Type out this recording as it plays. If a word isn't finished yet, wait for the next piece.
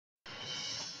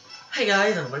Hey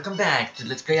guys, and welcome back to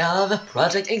Let's Play of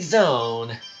Project X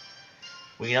Zone.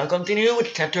 We now continue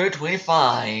with chapter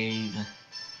 25.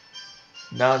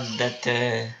 Now that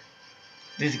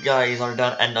these guys are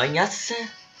done annoying us,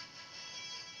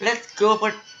 let's go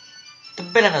for the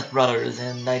Belanus brothers.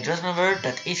 And I just remembered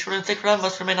that Ichiro and Sakura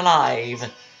must remain alive.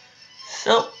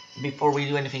 So, before we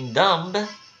do anything dumb,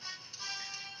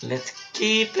 let's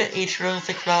keep Ichiro and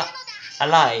Sakura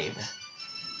alive.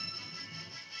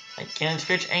 I can't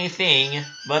reach anything,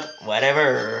 but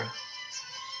whatever.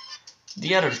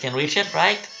 The others can reach it,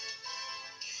 right?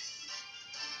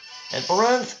 And for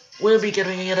once, we'll be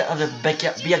getting rid of the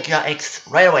Byakuya X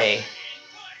right away.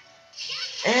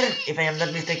 And if I am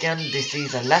not mistaken, this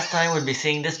is the last time we'll be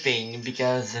seeing this thing,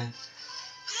 because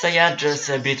Saya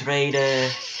just betrayed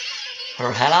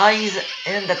her allies,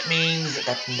 and that means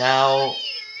that now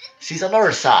she's on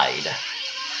our side.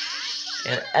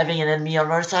 And having an enemy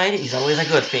on our side is always a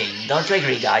good thing, don't you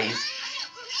agree, guys?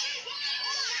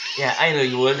 Yeah, I know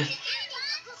you would.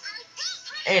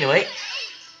 Anyway,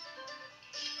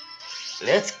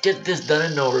 let's get this done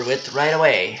and over with right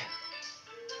away.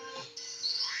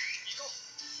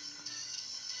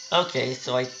 Okay,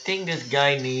 so I think this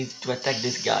guy needs to attack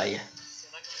this guy.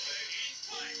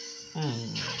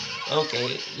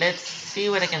 Okay, let's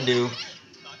see what I can do.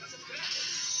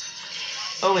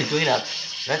 Oh, he's doing that.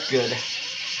 That's good.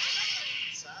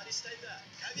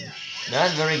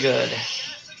 Not very good.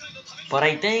 But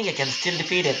I think I can still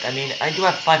defeat it. I mean, I do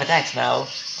have 5 attacks now,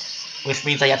 which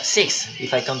means I have 6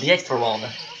 if I count the extra one.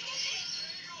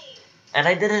 And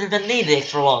I didn't even need the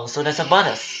extra one, so that's a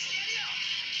bonus.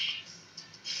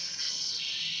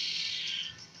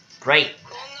 Great.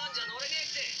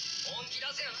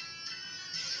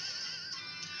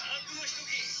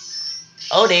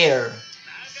 Oh dear.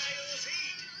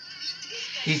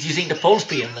 He's using the pole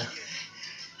spin.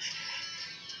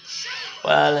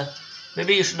 Well,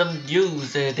 maybe you shouldn't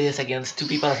use this against 2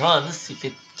 people at once if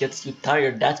it gets you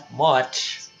tired that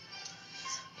much.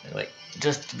 Anyway,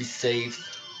 just to be safe.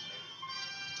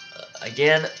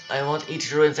 Again, I want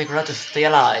Ichiro and Sakura to stay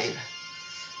alive.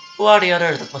 Who are the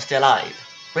others that must stay alive?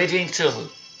 Reiji and Tsumu.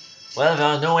 Well, they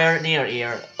are nowhere near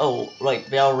here. Oh, right,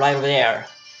 they are right over there.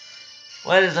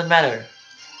 Well, it doesn't matter.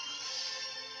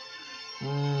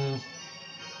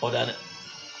 Hold on.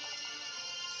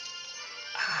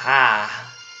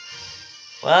 Aha.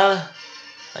 Well,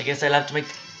 I guess I'll have to make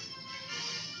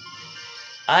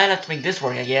this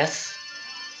work, I guess.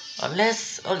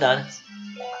 Unless, hold on.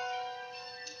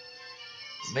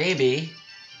 Maybe.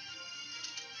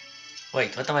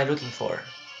 Wait, what am I looking for?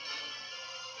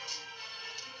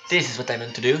 This is what I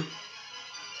meant to do.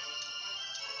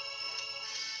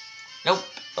 Nope.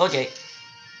 Okay.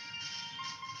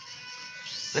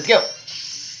 Let's go.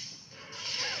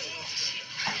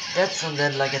 That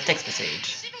sounded like a text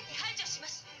message.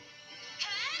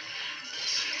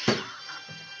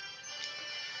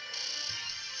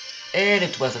 And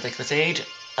it was a text message.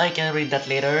 I can read that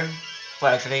later.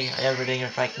 Well, actually, I am reading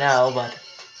it right now, but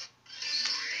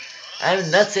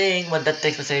I'm not saying what that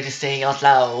text message is saying out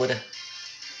loud.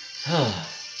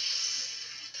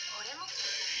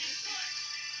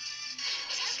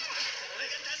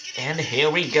 And here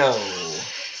we go.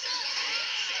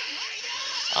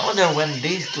 I wonder when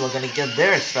these two are gonna get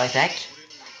their extra attack.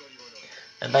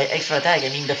 And by extra attack, I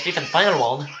mean the 5th and final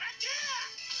one.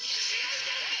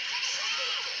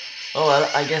 Oh well,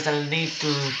 I guess I'll need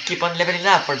to keep on leveling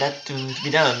up for that to be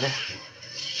done.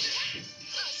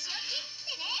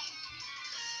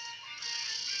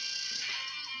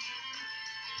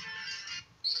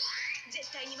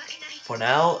 For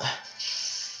now,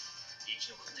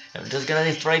 I'm just gonna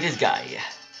destroy this guy.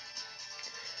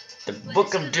 The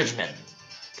Book of Judgment.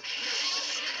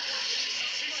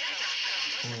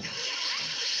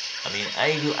 I mean,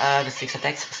 I do have 6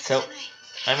 attacks, so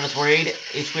I'm not worried.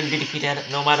 It will be defeated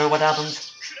no matter what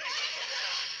happens.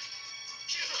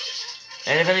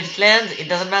 And even if it lands, it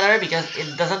doesn't matter because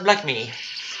it doesn't block me.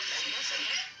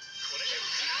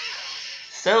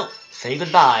 So, say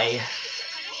goodbye.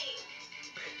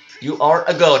 You are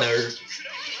a goner.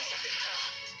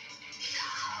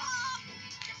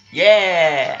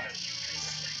 Yeah!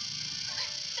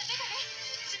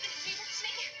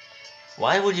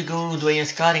 Why would you go doing a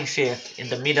scouting shift in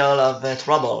the middle of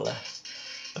trouble?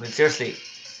 I mean, seriously,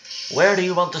 where do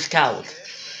you want to scout?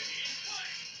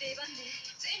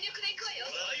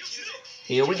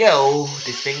 Here we go.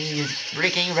 This thing is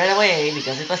breaking right away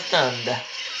because it was stunned.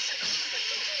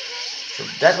 So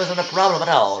that wasn't a problem at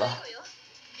all.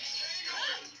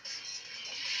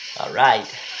 Alright.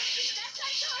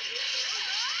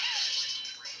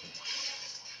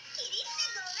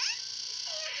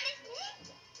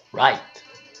 Right.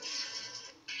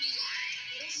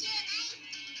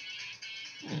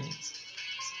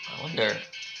 wonder.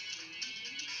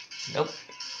 Nope.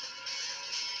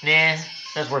 Nah,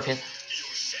 not worth it.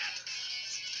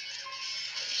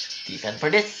 Defend for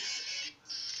this.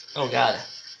 Oh god.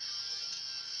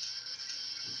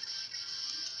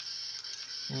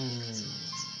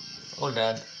 Hold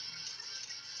on.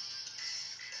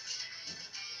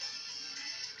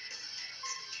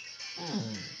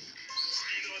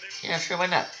 Yeah, sure, why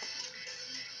not?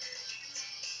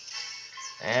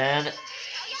 And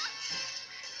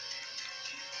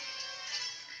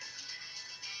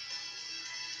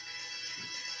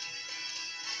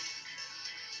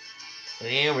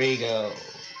here we go.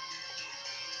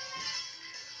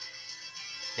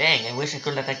 Dang, I wish I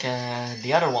could attack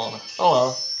the other one. Oh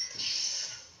well.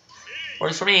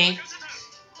 Works for me.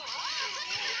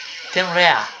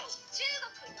 Tenrea.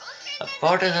 A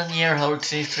 4,000-year-old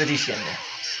tradition.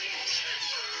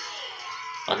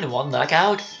 Only one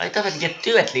knockout? I thought I'd get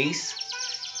 2 at least.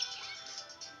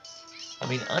 I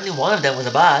mean, only one of them was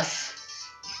a boss.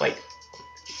 Wait,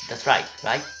 that's right?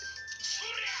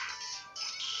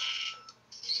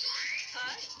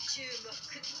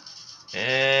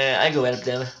 I go help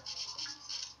them.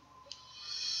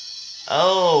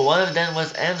 Oh, one of them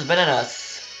was Ants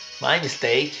Bananas. My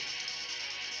mistake.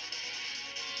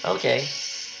 Okay.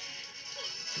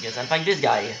 Guess I'll fight this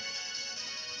guy.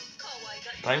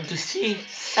 Time to see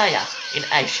Saya in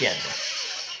action.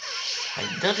 I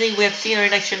don't think we have seen her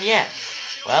in action yet.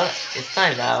 Well, it's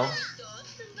time now.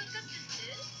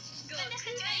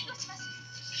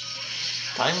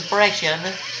 Time for action.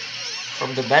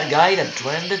 From the bad guy that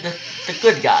joined the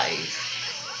good guys.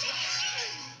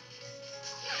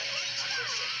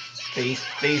 Please,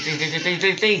 please, please, please, please,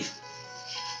 please, please.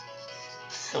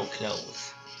 So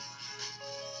close.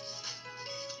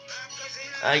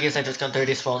 I guess I just counter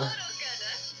this one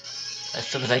as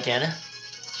soon as I can,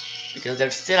 because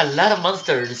there's still a lot of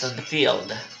monsters on the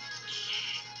field.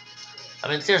 I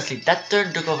mean, seriously, that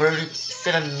turn took over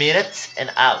 7 minutes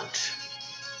and out.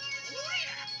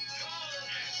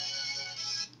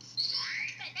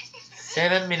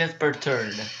 Seven minutes per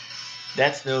turn.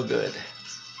 That's no good.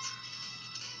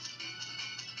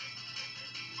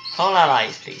 All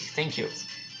allies, please. Thank you.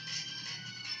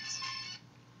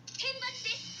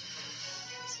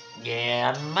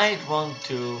 Yeah, I might want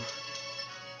to...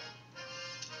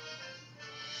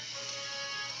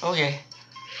 Okay.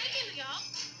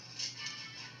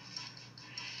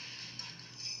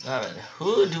 Alright,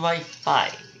 who do I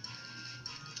fight?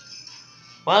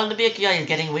 Well, the BQI is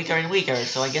getting weaker and weaker,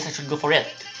 so I guess I should go for it.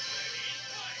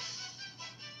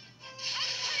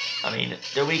 I mean,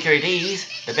 the weaker it is,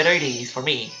 the better it is for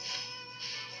me.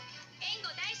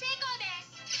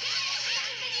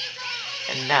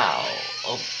 And now,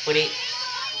 hopefully,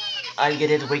 I'll get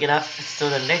it weak enough so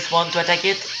the next one to attack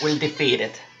it will defeat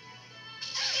it.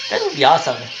 That would be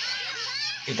awesome.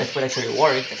 If that would actually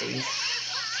work, at least.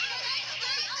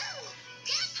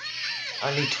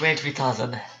 Only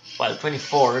 23,000. Well,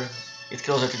 24 is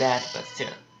closer to that, but still.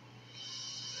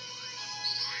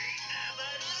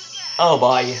 Oh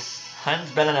boy,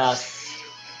 Ants Bananas.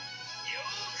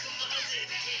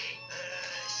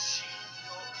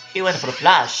 He went for a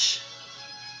flash.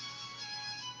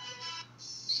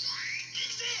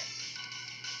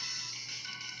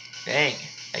 Dang,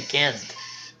 I can't.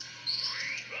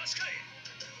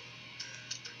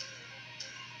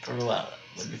 For a while.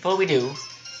 But before we do...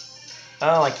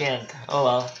 Oh, I can't. Oh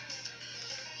well.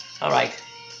 Alright.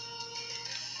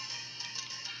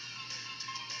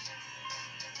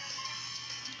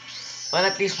 Well,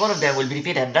 at least one of them will be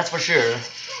defeated, that's for sure.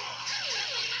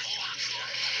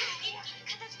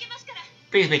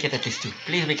 Please make it at least 2.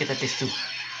 Please make it at least 2.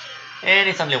 And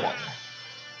it's only 1.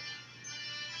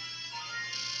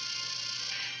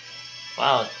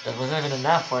 Wow, that wasn't even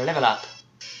enough for a level up.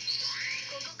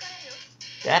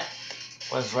 That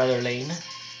was rather lame.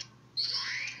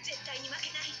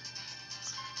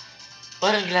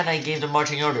 But I'm glad I gave the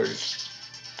marching orders.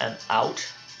 And out.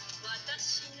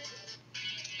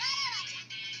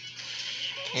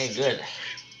 Okay, good.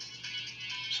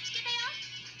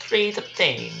 Treat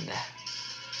obtained.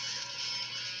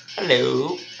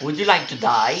 Hello, would you like to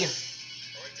die?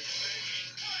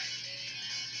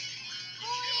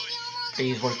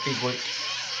 Please work, please work.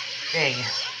 Dang.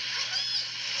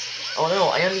 Oh no,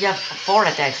 I only have 4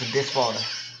 attacks with this one.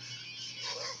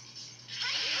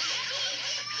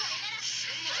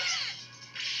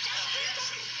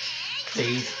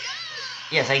 Please.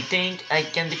 Yes, I think I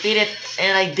can defeat it,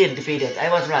 and I did defeat it. I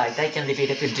was right, I can defeat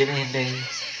it with Jimmy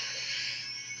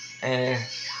and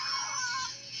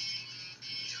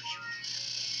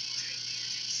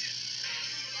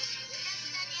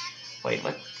wait,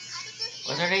 what?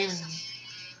 What's her name?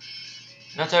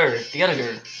 Not her, the other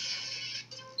girl.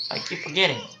 I keep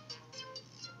forgetting.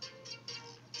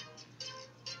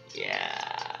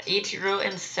 Yeah, Ichiro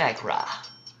and Sakura.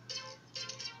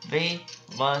 They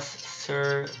must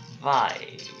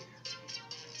survive.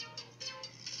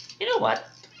 You know what?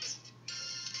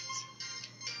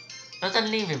 Not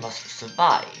only we must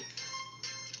survive,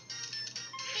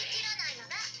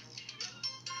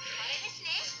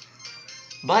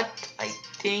 but I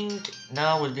think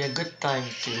now will be a good time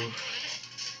to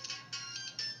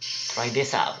try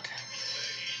this out.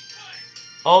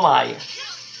 Oh my!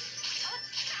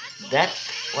 That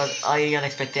was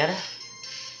unexpected.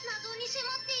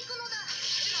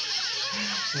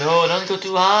 No, don't go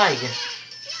too high!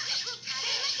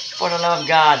 For the love of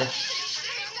God!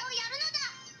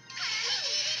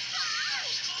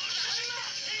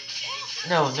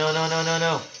 No, no, no, no, no,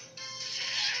 no!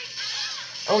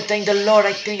 Oh, thank the Lord,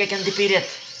 I think I can defeat it!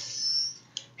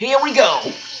 Here we go!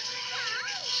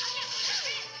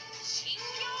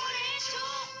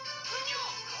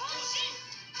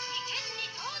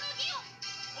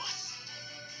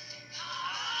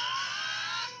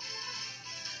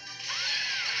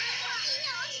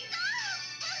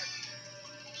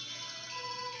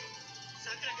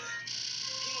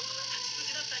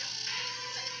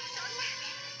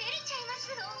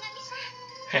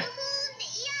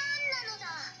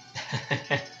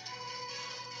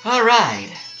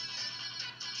 Alright!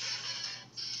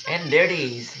 And there it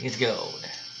is, he's gone.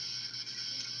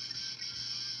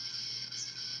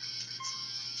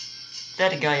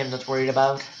 That guy I'm not worried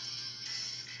about.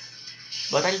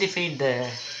 But I'll defeat the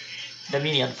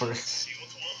minion first.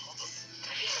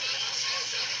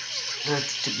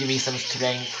 Just to give me some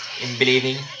strength in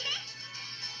believing.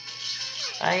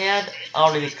 I had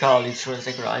already called it for a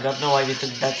second. I don't know why it took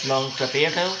that long to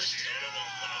appear though.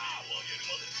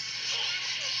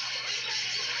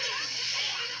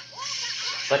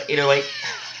 But either way,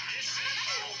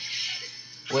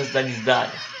 what's done is done.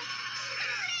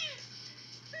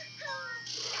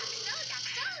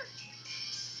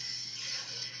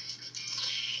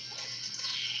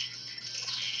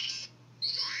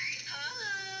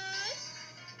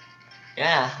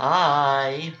 Yeah,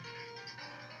 hi.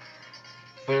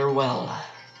 Farewell.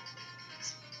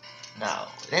 Now,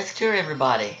 let's cure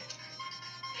everybody.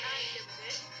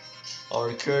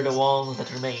 Or cure the ones that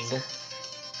remained.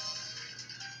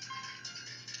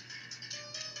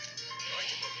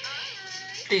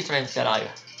 Please try and stay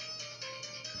alive.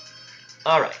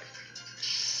 Alright.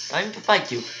 Time to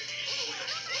fight you.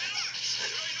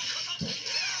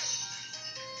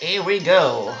 Here we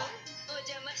go.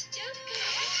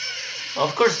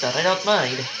 Of course not, I don't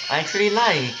mind. I actually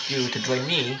like you to join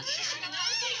me.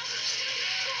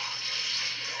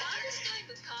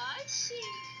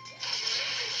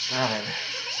 Man,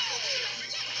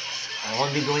 I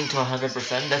won't be going to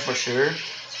 100%, that's for sure.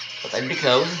 But I'd be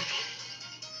close.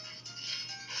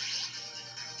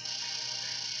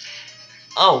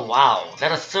 Oh wow, that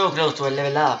was so close to a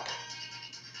level up.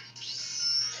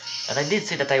 And I did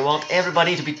say that I want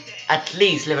everybody to be at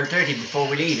least level 30 before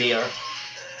we leave here.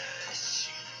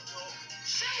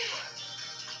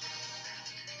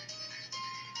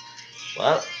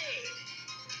 Well,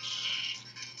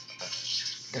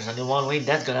 there's only one way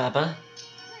that's gonna happen.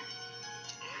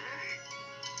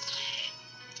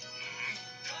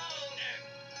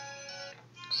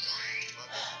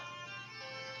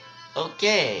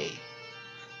 Okay.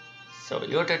 So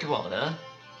you're 31, huh?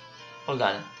 Hold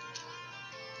on.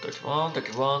 31,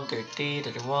 31, 30,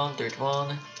 31,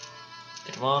 31,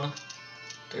 31,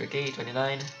 30,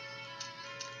 29.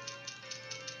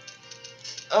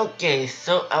 Okay,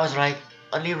 so I was right.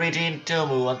 Only Regine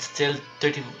Tomu wants still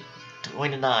 30,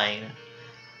 29.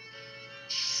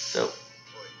 So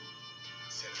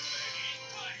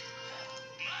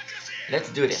let's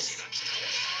do this.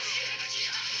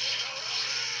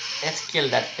 Let's kill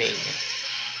that thing.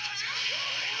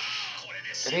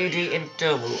 Reiji and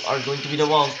Tomu are going to be the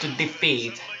ones to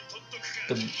defeat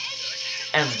the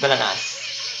Ants Belanas.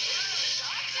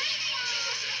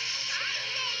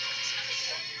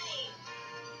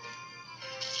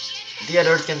 The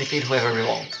others can defeat whoever we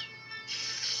want.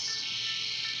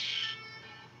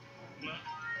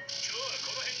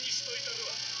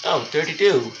 Oh,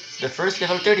 32. The first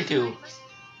level 32.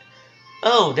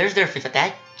 Oh, there's their fifth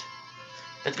attack.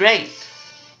 That's great.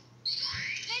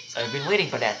 I've been waiting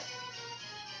for that.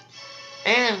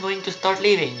 And I'm going to start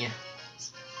leaving.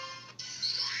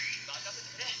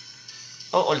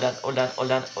 Oh, hold on, hold on,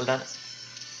 hold on, hold on.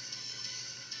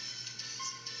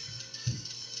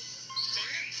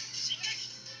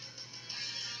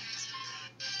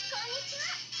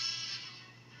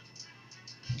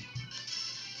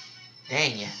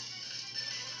 Dang.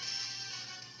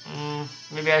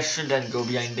 Maybe I shouldn't go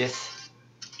behind this.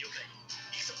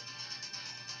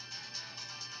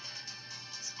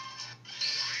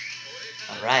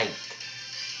 Alright.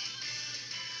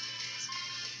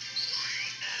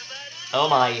 Oh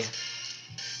my.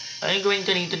 I'm going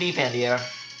to need to defend here.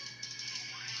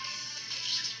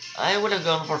 I would have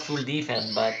gone for full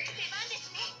defense, but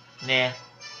nah.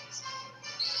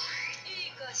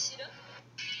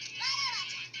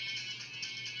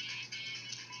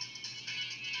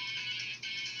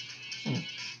 Hmm.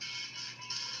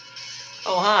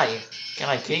 Oh hi. Can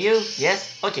I kill you?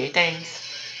 Yes? Okay, thanks.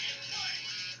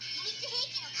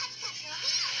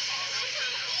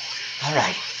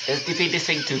 Alright, let's defeat this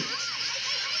thing too.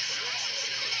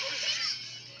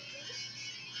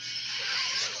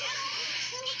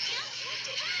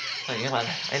 Oh, come on.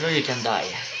 I know you can die.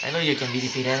 I know you can be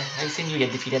defeated. I've seen you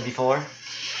get defeated before.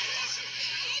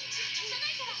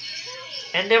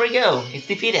 And there we go. It's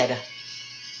defeated.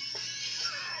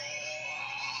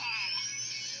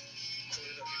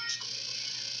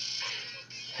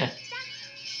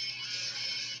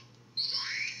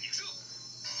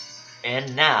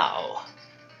 And now,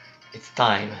 it's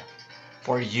time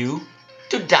for you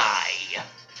to die.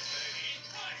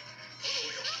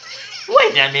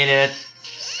 Wait a minute.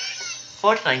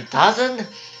 49,000?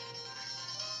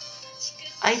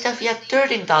 I thought we had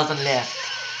 13,000 left.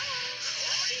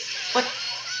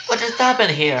 What just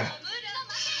happened here?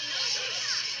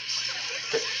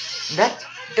 That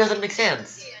doesn't make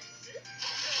sense.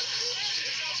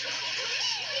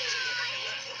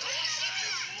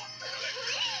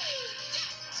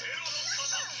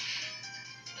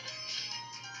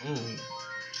 Hmm.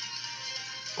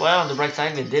 Well, on the bright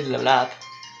side, we did level up.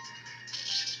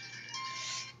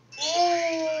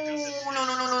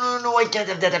 Oh, no, I can't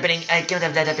have that happening. I can't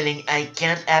have that happening. I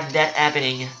can't have that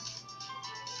happening.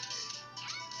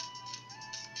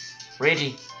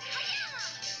 Reggie.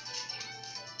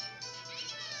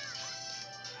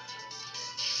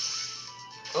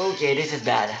 Okay, this is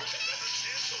bad.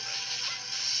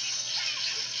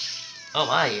 Oh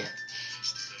my.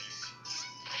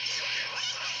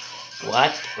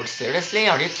 What? Seriously?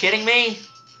 Are you kidding me?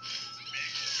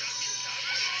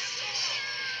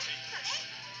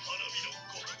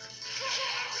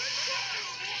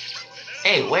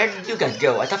 Hey, where did you guys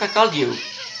go? I thought I called you.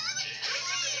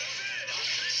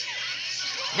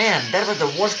 Man, that was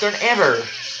the worst turn ever.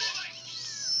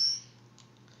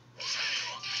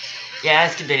 Yeah, I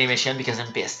skipped the animation because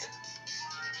I'm pissed.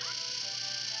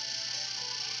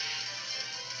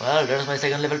 Well, there's my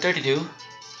second level 32.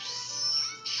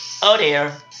 Oh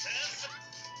dear.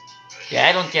 Yeah,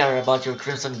 I don't care about your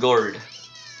Crimson Gold.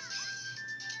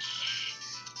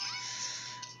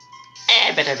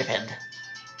 Better defend.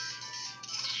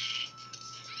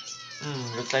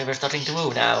 Looks like we're starting to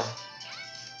move now.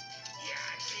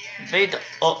 Wait,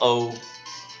 uh-oh.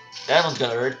 That one's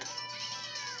gonna hurt.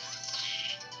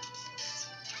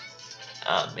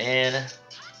 Oh man.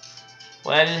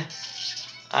 Well,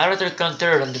 I'd rather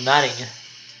counter than do nothing.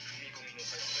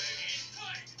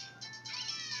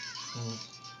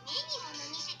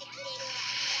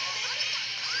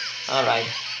 Alright.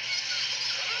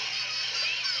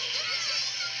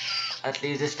 At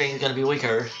least this thing is gonna be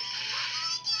weaker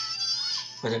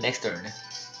for the next turn.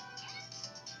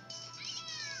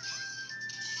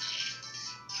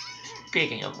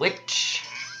 Speaking of which,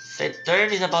 said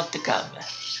turn is about to come.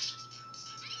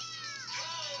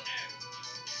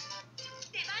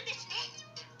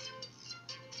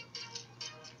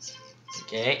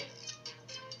 Okay.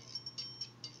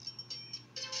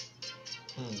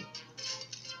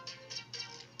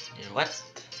 You know what?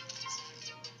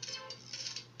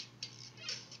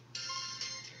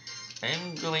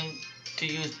 I'm going to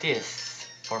use this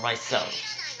for myself.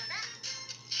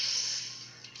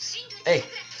 Hey,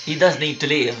 he does need to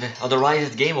leave, otherwise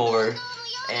it's game over.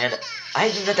 And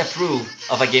I do not approve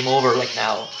of a game over right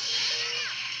now.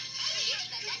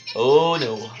 Oh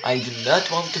no, I do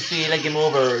not want to feel a game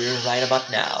over right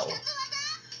about now.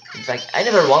 In fact, I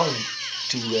never want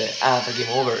to have a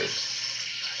game over.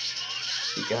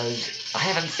 Because I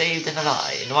haven't saved in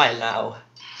a while now.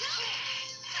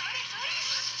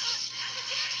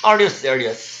 Are you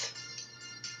serious?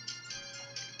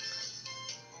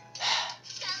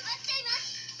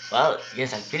 Well,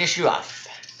 yes, I'll finish you off.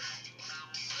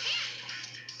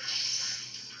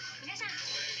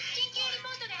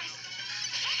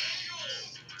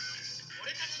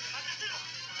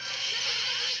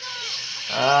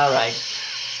 Alright.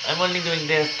 I'm only doing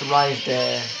this to rise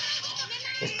the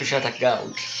special attack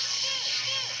gauge.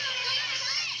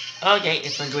 Okay,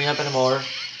 it's not going up anymore.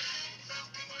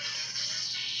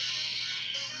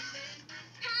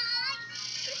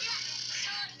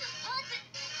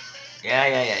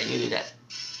 Yeah, you do that.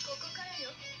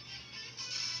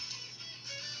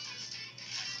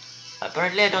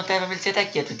 Apparently I don't have a ability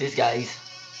attack yet with these guys.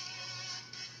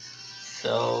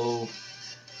 So...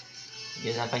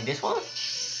 guess I'll find this one?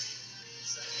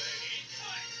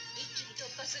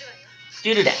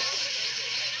 You do that.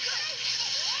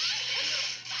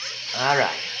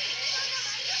 Alright.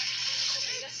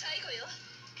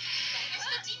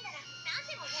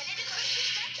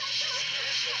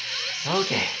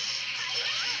 Okay.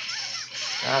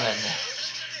 Now then.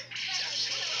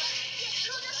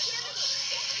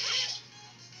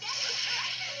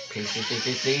 Please.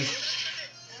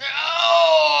 No!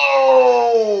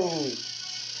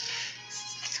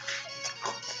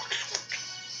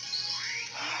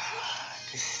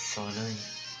 This is so annoying.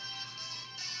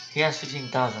 He has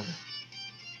 15,000.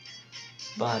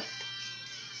 But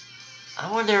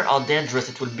I wonder how dangerous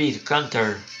it will be to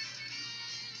counter.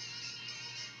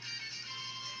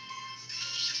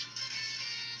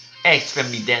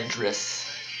 Extremely dangerous.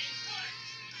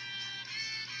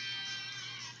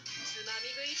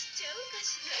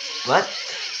 But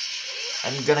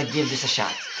I'm gonna give this a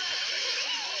shot.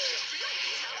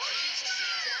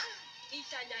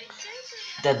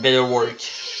 That better work.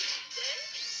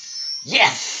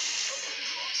 Yes!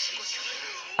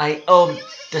 I hope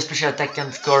the special attack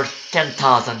can score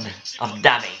 10,000 of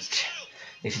damage.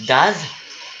 If it does,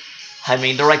 I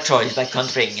made the right choice by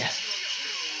countering. Yes!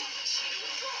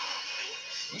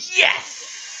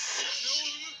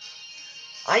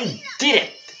 I did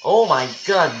it! Oh my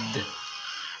god!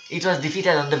 It was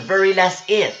defeated on the very last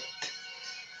hit.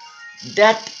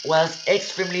 That was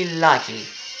extremely lucky.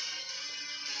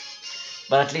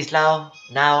 But at least now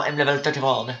I'm level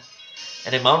 31.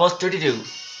 And I'm almost 32.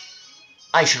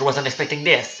 I sure wasn't expecting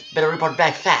this. Better report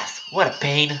back fast. What a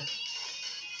pain.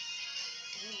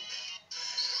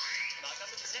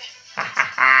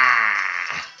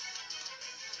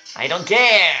 I don't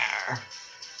care.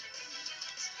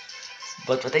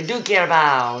 But what I do care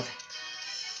about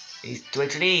is to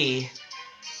actually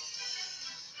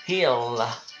heal.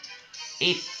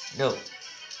 No.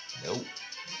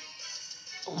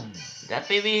 That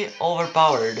may be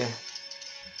overpowered.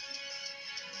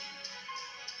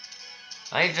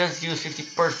 I just used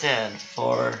 50%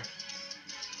 for...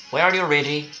 Where are you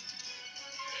ready?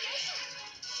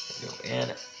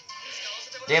 And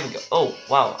there we go. Oh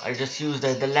wow, I just used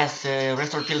the last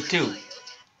restore pill too.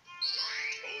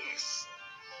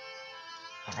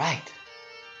 Alright.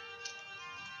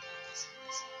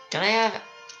 Can I have...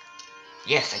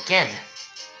 Yes, I can.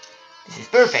 This is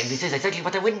perfect. This is exactly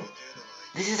what I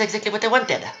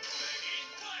wanted.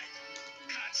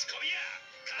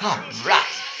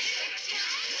 Alright.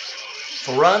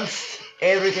 For once,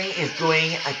 everything is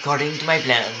going according to my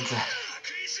plans.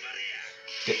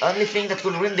 The only thing that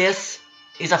could ruin this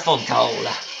is a phone call.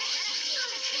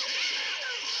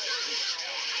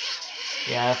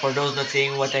 Yeah, for those not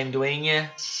seeing what I'm doing,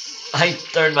 I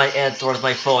turned my head towards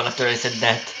my phone after I said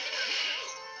that.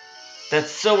 That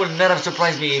so would not have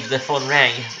surprised me if the phone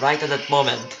rang right at that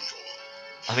moment.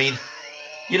 I mean,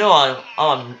 you know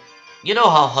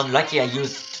how unlucky I'm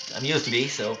used to be,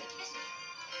 so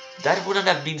that wouldn't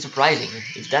have been surprising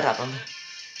if that happened.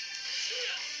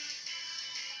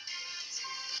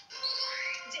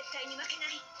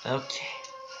 Okay,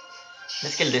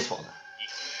 let's kill this one.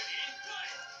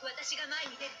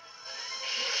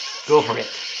 Go for it.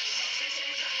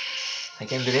 I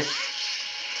can do this,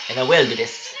 and I will do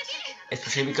this,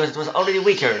 especially because it was already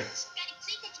weaker.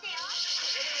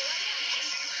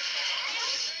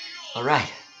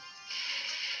 Alright.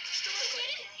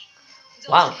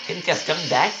 Wow, Kinka's coming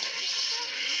back.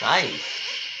 Nice.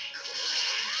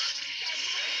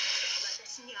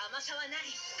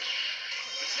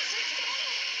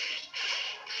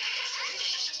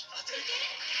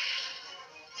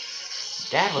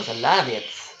 That was a lot of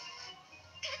hits.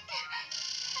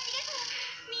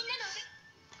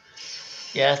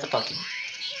 Yeah, stop talking.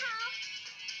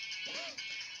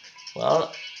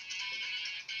 Well,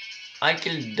 I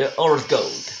killed the Horus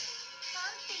Goat.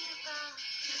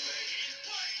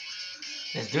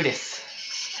 Let's do this.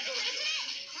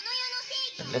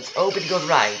 And let's hope it goes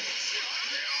right.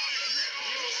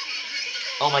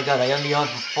 Oh my god, I only have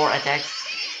 4 attacks.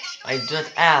 I don't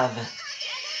have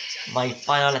my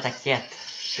final attack yet.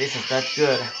 This is not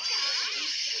good.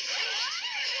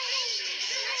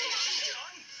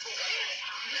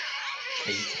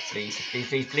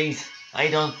 Please.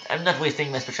 I'm not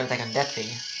wasting my special attack on that thing.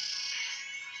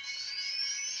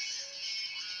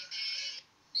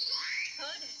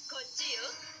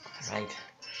 Right.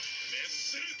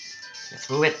 Let's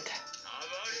move it.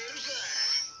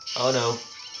 Oh no.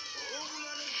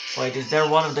 Wait, is there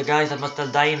one of the guys that must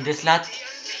have died in this lot?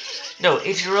 No,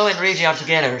 Ichiro and Reiji are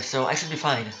together, so I should be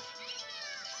fine.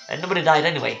 And nobody died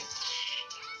anyway.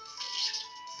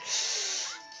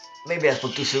 Maybe I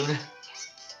spoke too soon.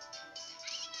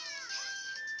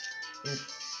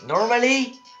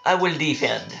 Normally, I will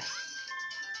defend.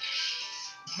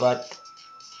 But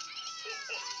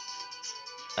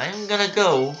I'm gonna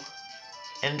go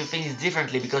and do things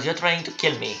differently because you're trying to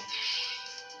kill me.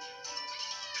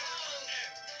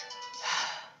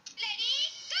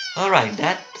 Alright,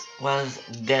 that was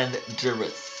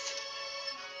dangerous.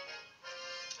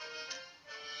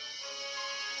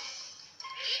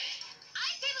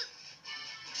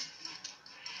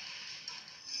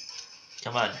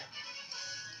 Come on.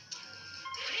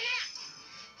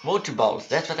 Motor balls,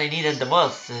 that's what I needed the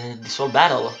most, this whole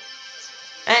battle.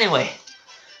 Anyway,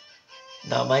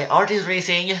 now my heart is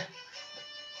racing,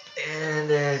 and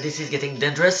this is getting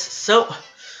dangerous, so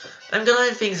I'm gonna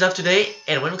end things off today,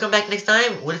 and when we come back next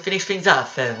time, we'll finish things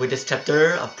off with this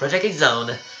chapter of Project X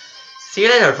Zone. See you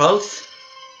later, folks!